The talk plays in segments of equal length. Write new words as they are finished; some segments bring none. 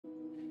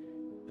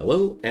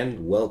Hello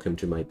and welcome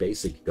to my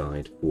basic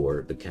guide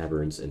for the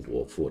Caverns in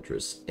Dwarf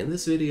Fortress. In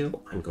this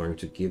video, I'm going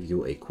to give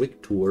you a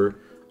quick tour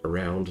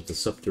around the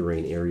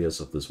subterranean areas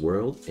of this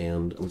world,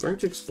 and I'm going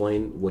to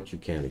explain what you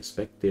can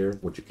expect there,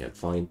 what you can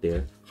find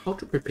there, how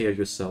to prepare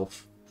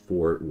yourself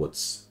for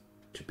what's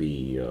to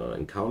be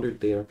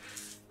encountered there.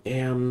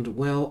 And,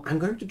 well, I'm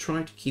going to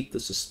try to keep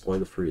this as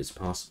spoiler-free as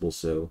possible,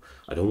 so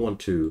I don't want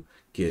to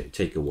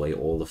take away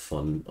all the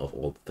fun of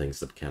all the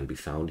things that can be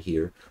found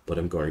here, but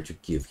I'm going to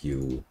give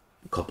you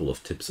a couple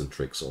of tips and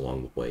tricks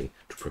along the way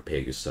to prepare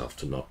yourself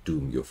to not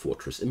doom your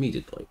fortress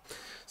immediately.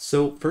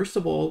 So, first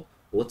of all,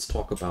 let's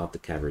talk about the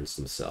caverns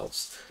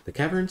themselves. The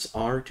caverns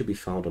are to be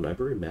found on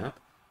every map,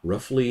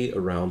 roughly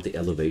around the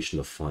elevation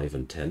of 5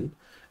 and 10,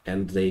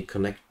 and they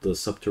connect the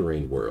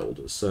subterranean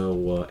world.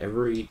 So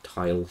every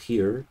tile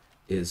here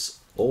is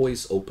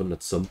always open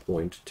at some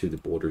point to the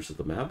borders of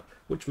the map,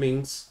 which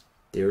means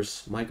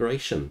there's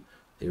migration.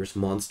 There's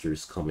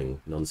monsters coming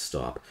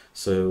non-stop.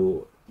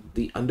 So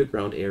the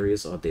underground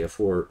areas are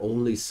therefore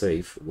only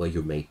safe where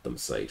you made them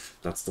safe.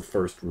 That's the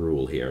first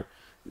rule here.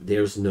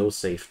 There's no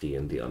safety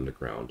in the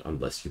underground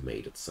unless you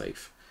made it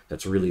safe.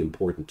 That's really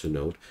important to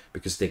note,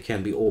 because there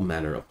can be all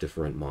manner of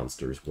different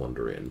monsters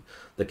wander in.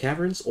 The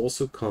caverns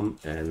also come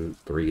in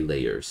 3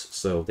 layers,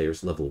 so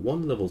there's level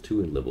 1, level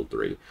 2, and level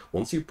 3.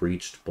 Once you've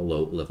reached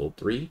below level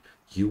 3,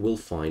 you will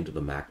find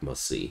the Magma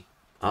Sea.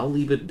 I'll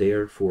leave it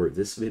there for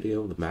this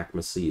video. The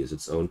Magma Sea is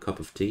its own cup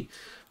of tea,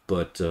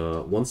 but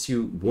once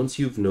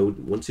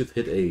you've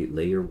hit a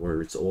layer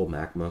where it's all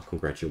magma,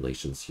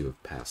 congratulations, you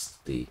have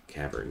passed the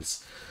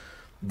caverns.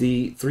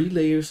 The 3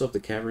 layers of the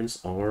caverns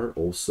are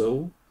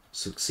also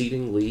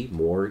succeedingly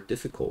more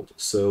difficult.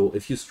 So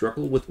if you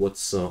struggle with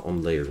what's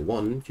on layer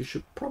 1, you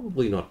should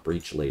probably not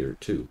breach layer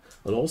 2.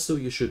 And also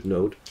you should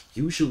note,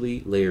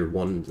 usually layer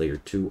 1 and layer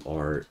 2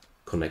 are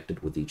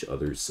connected with each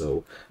other,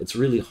 so it's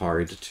really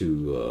hard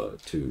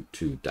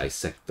to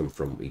dissect them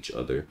from each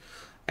other.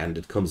 And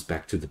it comes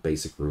back to the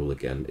basic rule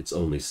again, it's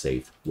only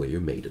safe where you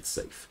made it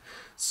safe.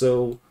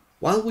 So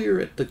while we're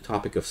at the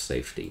topic of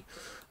safety,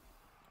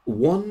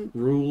 one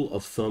rule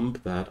of thumb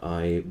that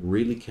I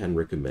really can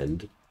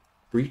recommend: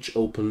 breach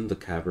open the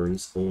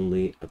caverns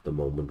only at the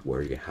moment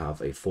where you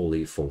have a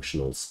fully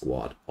functional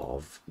squad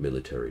of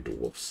military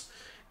dwarves.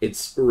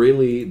 It's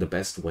really the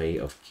best way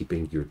of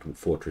keeping your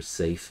fortress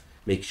safe.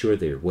 Make sure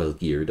they're well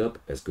geared up,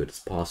 as good as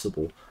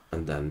possible,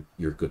 and then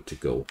you're good to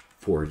go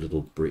for a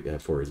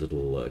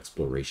little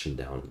exploration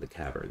down in the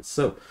caverns.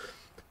 So,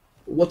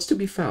 what's to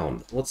be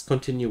found? Let's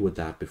continue with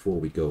that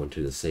before we go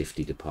into the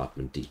safety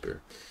department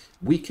deeper.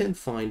 We can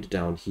find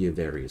down here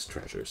various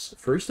treasures.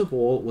 First of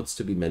all, what's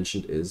to be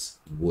mentioned is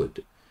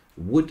wood.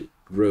 Wood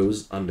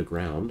grows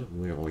underground.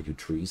 Where are you,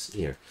 trees?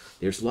 Here.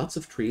 There's lots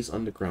of trees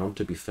underground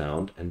to be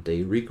found, and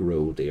they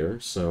regrow there.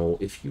 So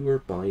if your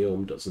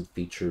biome doesn't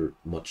feature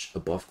much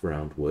above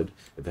ground wood,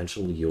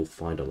 eventually you'll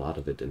find a lot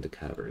of it in the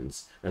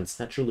caverns. And it's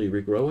naturally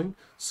regrowing,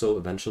 so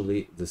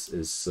eventually this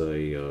is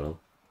a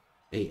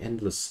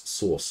endless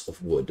source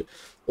of wood.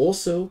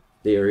 Also,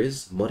 there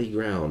is muddy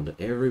ground.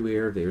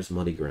 Everywhere there's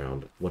muddy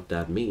ground. What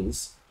that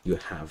means, you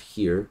have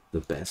here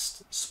the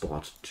best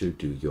spot to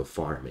do your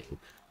farming.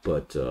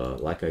 But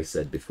like I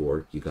said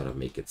before, you gotta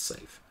make it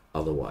safe.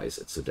 Otherwise,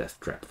 it's a death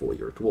trap for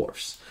your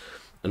dwarfs.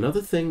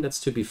 Another thing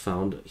that's to be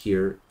found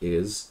here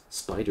is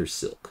spider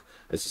silk.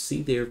 As you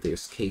see there,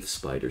 there's cave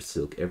spider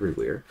silk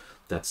everywhere.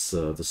 That's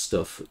the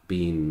stuff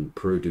being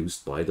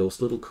produced by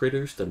those little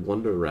critters that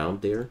wander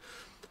around there.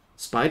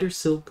 Spider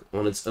silk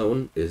on its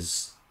own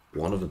is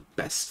one of the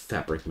best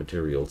fabric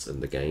materials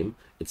in the game.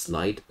 It's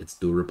light, it's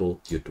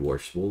durable, your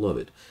dwarfs will love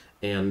it.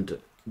 And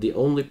the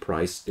only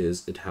price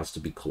is it has to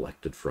be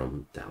collected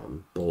from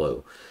down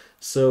below.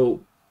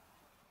 So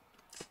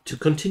to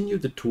continue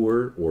the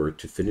tour, or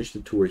to finish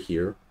the tour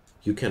here,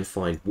 you can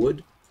find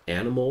wood,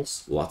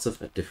 animals, lots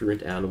of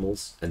different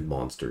animals, and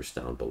monsters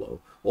down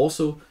below.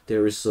 Also,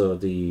 there is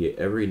the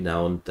every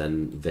now and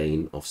then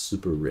vein of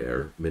super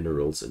rare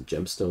minerals and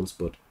gemstones,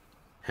 but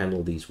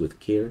handle these with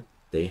care.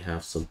 They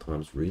have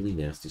sometimes really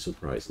nasty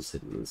surprises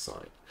hidden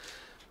inside.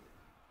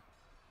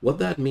 What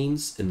that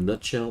means in a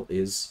nutshell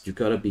is you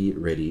gotta be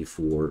ready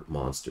for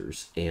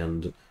monsters,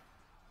 and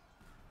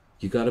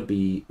you gotta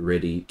be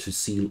ready to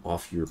seal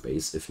off your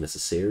base if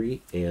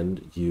necessary,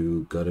 and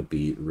you gotta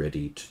be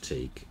ready to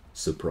take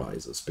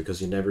surprises,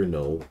 because you never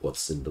know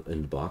what's in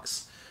the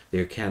box.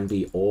 There can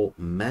be all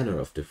manner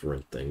of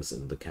different things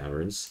in the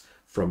caverns,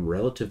 from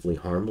relatively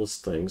harmless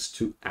things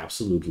to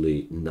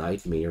absolutely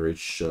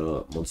nightmarish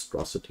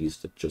monstrosities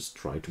that just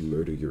try to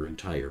murder your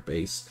entire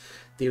base.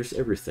 There's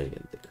everything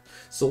in there.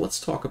 So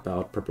let's talk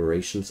about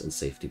preparations and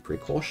safety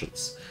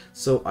precautions.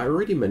 So I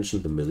already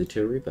mentioned the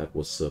military. That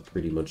was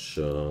pretty much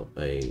a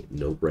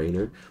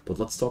no-brainer, but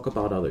let's talk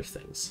about other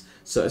things.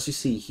 So as you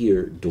see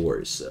here,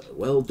 doors.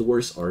 Well,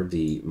 doors are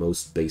the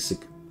most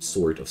basic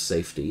sort of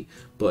safety,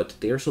 but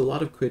there's a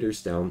lot of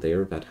critters down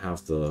there that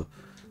have the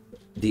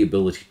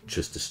ability to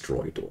just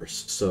destroy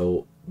doors.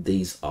 So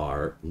these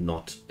are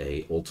not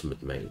a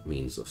ultimate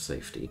means of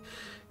safety.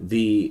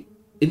 The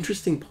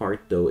interesting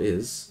part, though,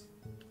 is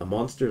a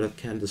monster that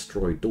can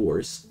destroy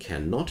doors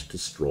cannot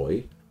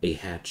destroy a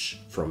hatch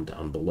from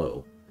down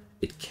below.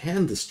 It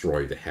can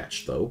destroy the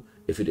hatch, though,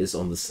 if it is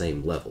on the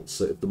same level.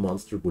 So if the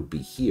monster would be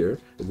here,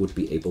 it would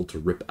be able to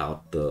rip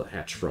out the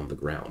hatch from the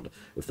ground.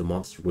 If the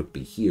monster would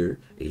be here,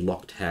 a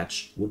locked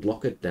hatch would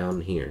lock it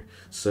down here.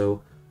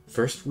 So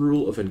first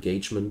rule of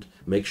engagement,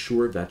 make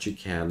sure that you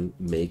can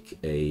make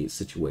a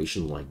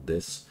situation like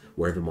this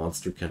where the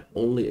monster can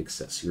only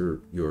access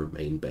your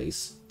main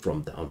base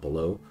from down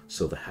below,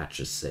 so the hatch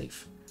is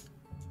safe.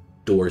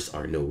 Doors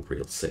are no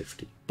real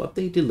safety, but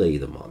they delay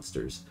the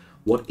monsters.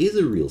 What is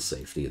a real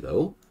safety,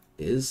 though,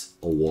 is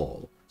a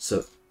wall.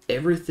 So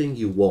everything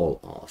you wall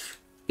off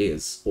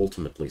is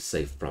ultimately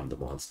safe from the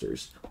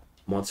monsters.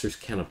 Monsters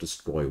cannot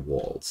destroy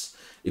walls.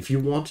 If you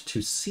want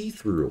to see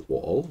through a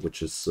wall,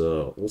 which is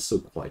also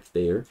quite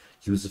there,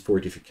 use a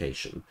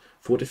fortification.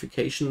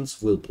 Fortifications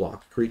will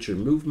block creature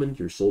movement,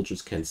 your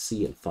soldiers can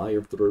see and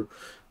fire through,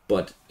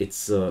 but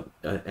it's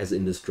as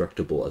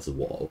indestructible as a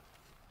wall.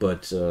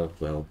 But,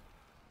 well,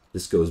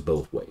 this goes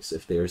both ways.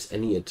 If there's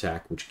any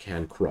attack which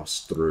can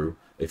cross through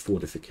a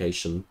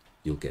fortification,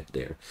 you'll get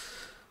there.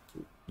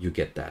 You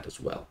get that as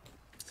well.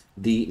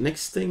 The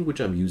next thing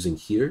which I'm using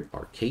here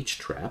are cage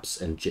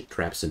traps and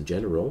traps in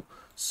general.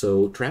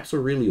 So traps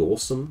are really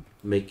awesome.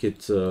 Make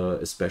it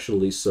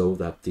especially so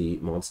that the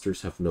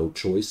monsters have no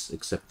choice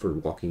except for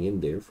walking in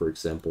there. For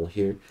example,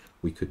 here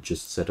we could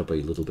just set up a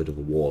little bit of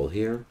a wall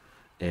here,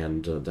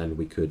 and then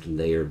we could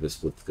layer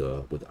this with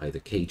either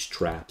cage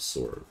traps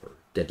or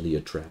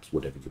deadlier traps,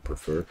 whatever you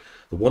prefer.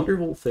 The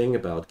wonderful thing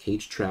about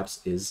cage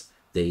traps is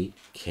they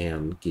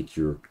can give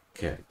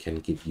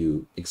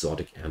you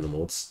exotic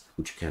animals,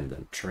 which you can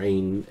then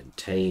train and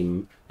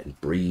tame and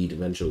breed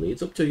eventually.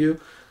 It's up to you.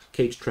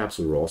 Cage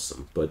traps are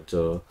awesome, but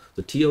the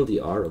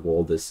TLDR of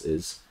all this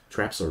is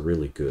traps are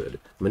really good.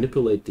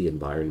 Manipulate the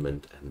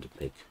environment and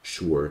make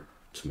sure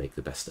to make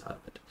the best out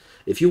of it.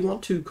 If you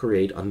want to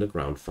create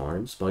underground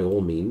farms, by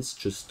all means,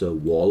 just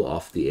wall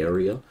off the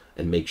area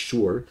and make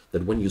sure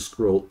that when you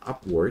scroll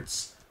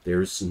upwards,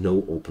 there's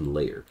no open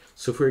layer.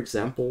 So for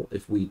example,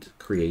 if we'd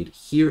create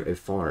here a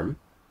farm,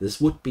 this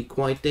would be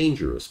quite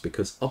dangerous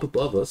because up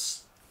above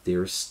us,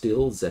 there's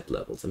still Z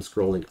levels. I'm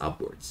scrolling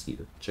upwards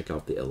here. Check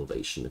out the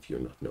elevation if you're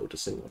not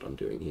noticing what I'm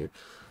doing here.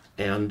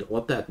 And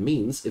what that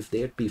means, if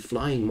there'd be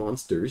flying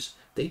monsters,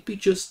 they'd be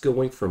just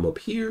going from up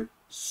here,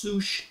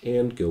 swoosh,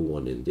 and go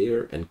on in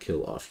there and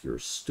kill off your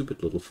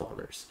stupid little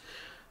fawners.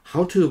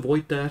 How to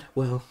avoid that?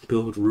 Well,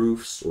 build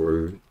roofs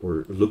or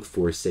look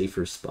for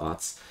safer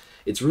spots.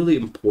 It's really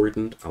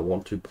important, I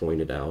want to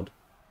point it out.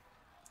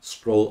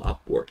 Scroll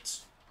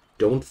upwards.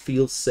 Don't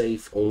feel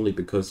safe only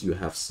because you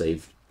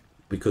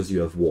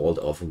have walled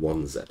off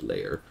one Z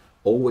layer.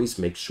 Always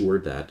make sure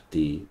that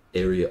the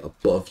area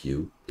above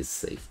you is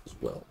safe as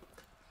well.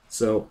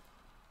 So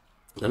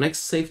the next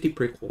safety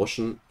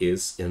precaution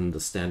is in the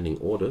standing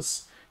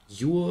orders.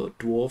 Your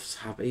dwarves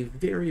have a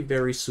very,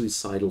 very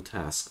suicidal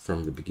task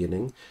from the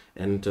beginning,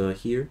 and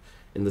here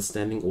in the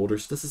standing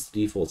orders, this is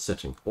the default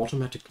setting.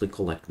 Automatically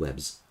collect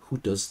webs. Who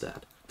does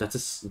that?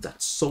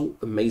 That's so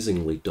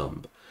amazingly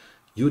dumb.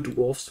 Your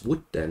dwarfs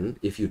would then,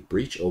 if you'd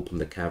breach open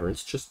the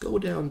caverns, just go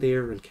down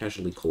there and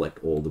casually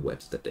collect all the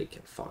webs that they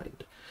can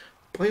find.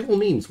 By all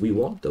means, we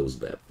want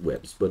those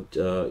webs, but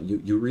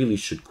you really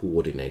should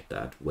coordinate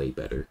that way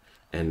better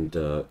and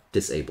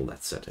disable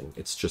that setting.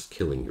 It's just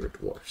killing your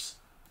dwarfs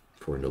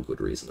for no good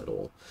reason at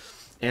all.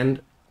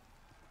 And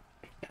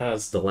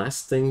as the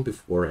last thing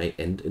before I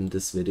end in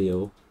this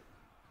video,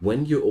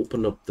 when you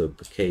open up the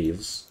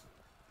caves,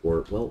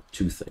 or, well,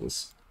 two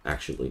things,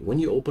 actually. When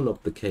you open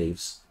up the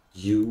caves,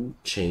 you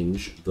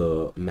change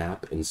the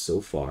map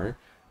insofar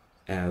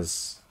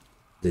as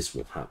this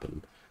will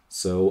happen.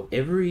 So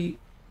every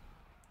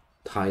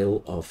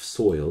tile of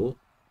soil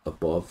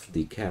above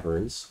the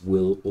caverns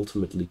will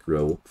ultimately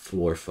grow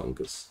floor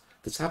fungus.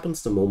 This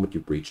happens the moment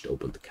you breached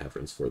open the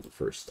caverns for the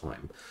first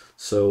time.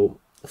 So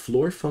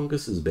floor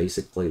fungus is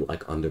basically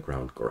like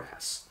underground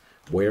grass.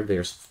 Where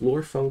there's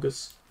floor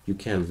fungus, you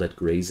can let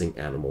grazing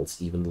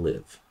animals even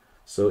live.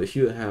 So if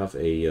you have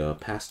a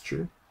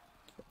pasture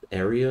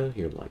area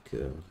here like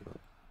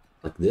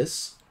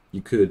this,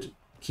 you could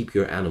keep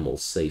your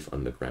animals safe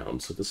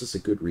underground. So this is a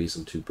good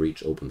reason to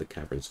breach open the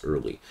caverns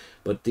early.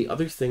 But the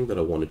other thing that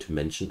I wanted to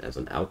mention as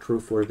an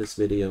outro for this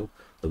video,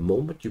 the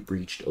moment you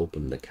breached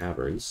open the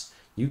caverns,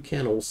 you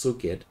can also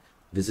get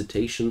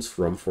visitations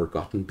from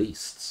forgotten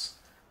beasts.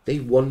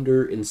 They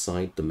wander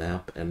inside the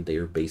map and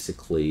they're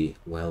basically,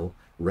 well,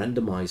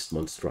 randomized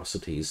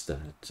monstrosities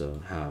that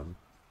have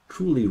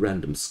truly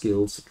random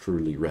skills,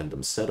 truly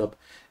random setup,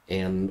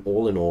 and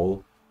all in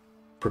all,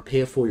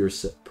 prepare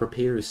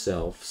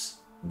yourselves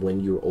when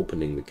you're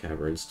opening the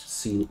caverns to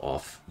seal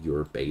off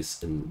your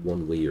base in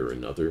one way or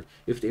another.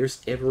 If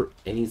there's ever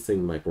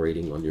anything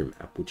migrating on your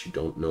map which you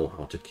don't know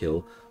how to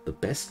kill, the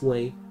best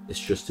way is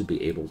just to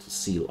be able to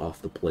seal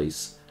off the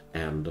place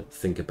and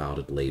think about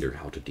it later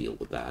how to deal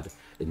with that.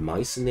 In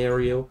my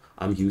scenario,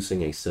 I'm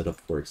using a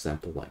setup, for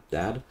example, like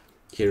that.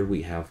 Here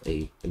we have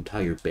an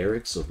entire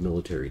barracks of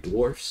military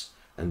dwarfs,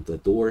 and the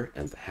door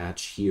and the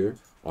hatch here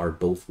are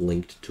both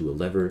linked to a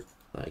lever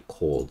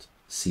called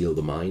Seal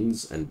the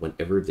Mines, and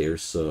whenever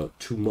there's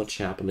too much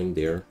happening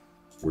there,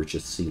 we're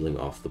just sealing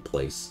off the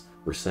place.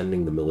 We're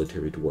sending the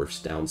military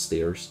dwarfs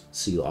downstairs,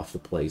 seal off the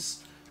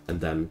place,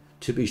 and then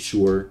to be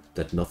sure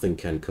that nothing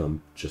can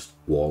come, just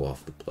wall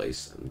off the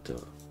place, and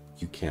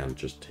you can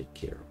just take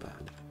care of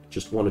that.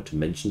 Just wanted to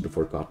mention the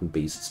Forgotten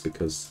Beasts,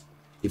 because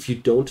if you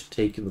don't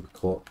take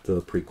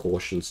the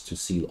precautions to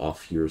seal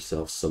off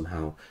yourself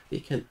somehow, they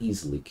can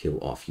easily kill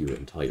off your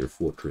entire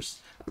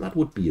fortress, and that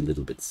would be a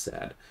little bit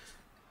sad.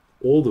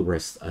 All the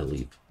rest I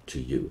leave to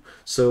you.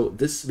 So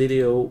this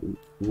video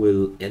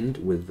will end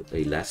with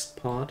a last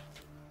part.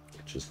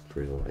 I just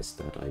realized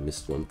that I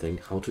missed one thing: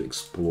 how to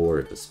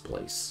explore this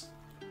place.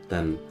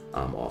 Then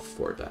I'm off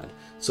for that.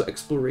 So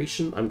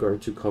exploration, I'm going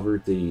to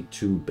cover the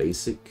two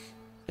basic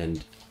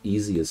and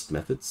easiest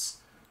methods.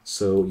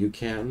 So you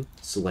can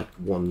select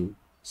one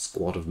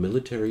squad of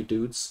military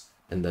dudes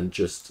and then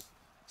just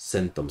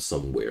send them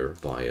somewhere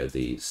via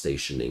the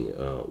stationing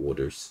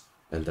orders,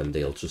 and then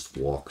they'll just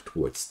walk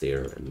towards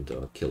there and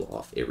kill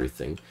off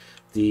everything.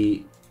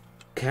 The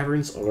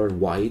caverns are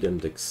wide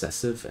and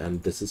excessive,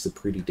 and this is a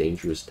pretty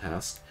dangerous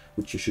task,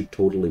 which you should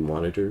totally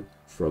monitor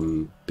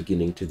from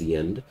beginning to the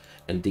end.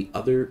 And the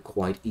other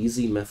quite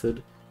easy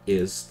method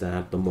is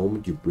that the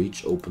moment you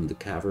breach open the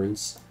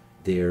caverns,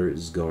 there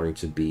is going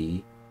to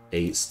be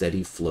a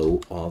steady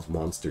flow of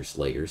monster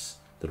slayers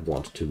that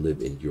want to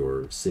live in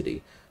your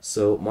city.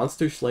 So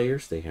monster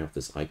slayers, they have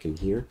this icon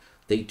here.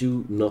 They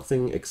do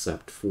nothing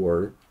except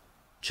for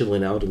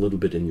chilling out a little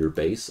bit in your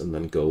base and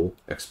then go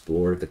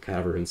explore the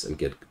caverns and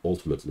get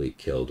ultimately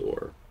killed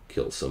or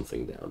kill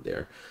something down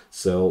there.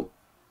 So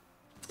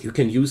you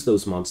can use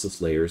those monster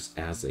slayers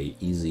as a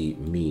easy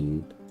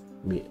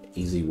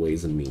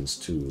ways and means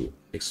to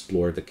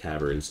explore the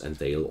caverns, and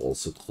they'll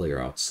also clear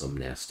out some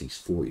nasties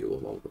for you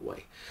along the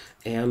way.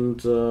 And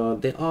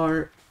there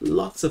are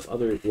lots of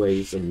other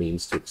ways and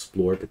means to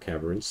explore the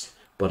caverns,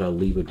 but I'll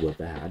leave it with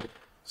that.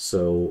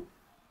 So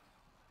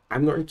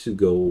I'm going to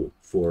go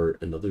for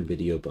another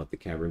video about the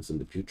caverns in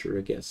the future,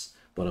 I guess,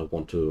 but I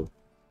want to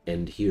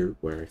end here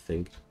where I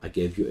think I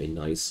gave you a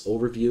nice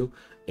overview,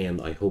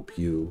 and I hope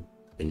you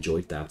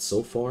enjoyed that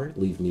so far.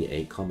 Leave me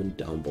a comment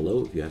down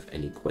below if you have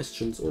any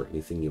questions or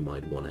anything you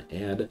might want to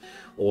add.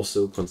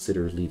 Also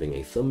consider leaving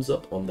a thumbs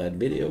up on that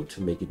video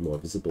to make it more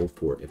visible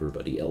for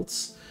everybody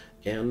else.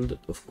 And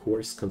of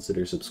course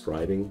consider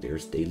subscribing.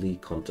 There's daily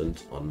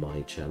content on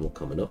my channel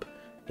coming up,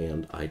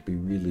 and I'd be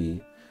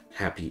really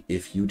happy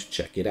if you'd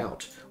check it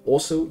out.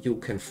 Also, you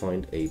can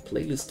find a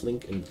playlist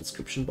link in the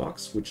description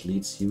box, which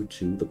leads you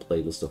to the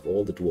playlist of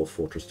all the Dwarf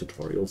Fortress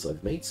tutorials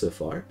I've made so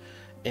far.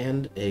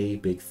 And a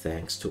big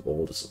thanks to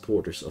all the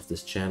supporters of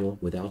this channel.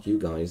 Without you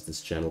guys,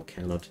 this channel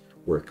cannot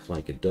work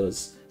like it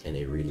does, and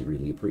I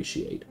really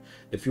appreciate.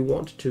 If you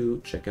want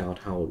to check out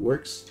how it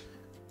works,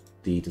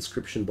 the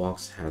description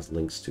box has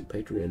links to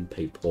Patreon,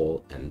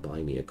 PayPal, and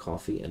Buy Me a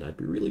Coffee, and I'd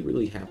be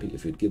really happy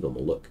if you'd give them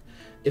a look.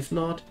 If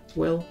not,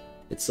 well,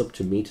 it's up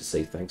to me to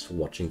say thanks for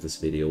watching this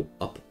video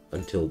up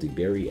until the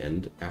very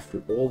end.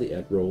 After all the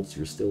ad rolls,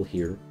 you're still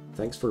here.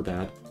 Thanks for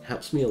that,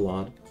 helps me a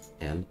lot,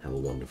 and have a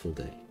wonderful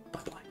day.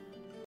 Bye-bye.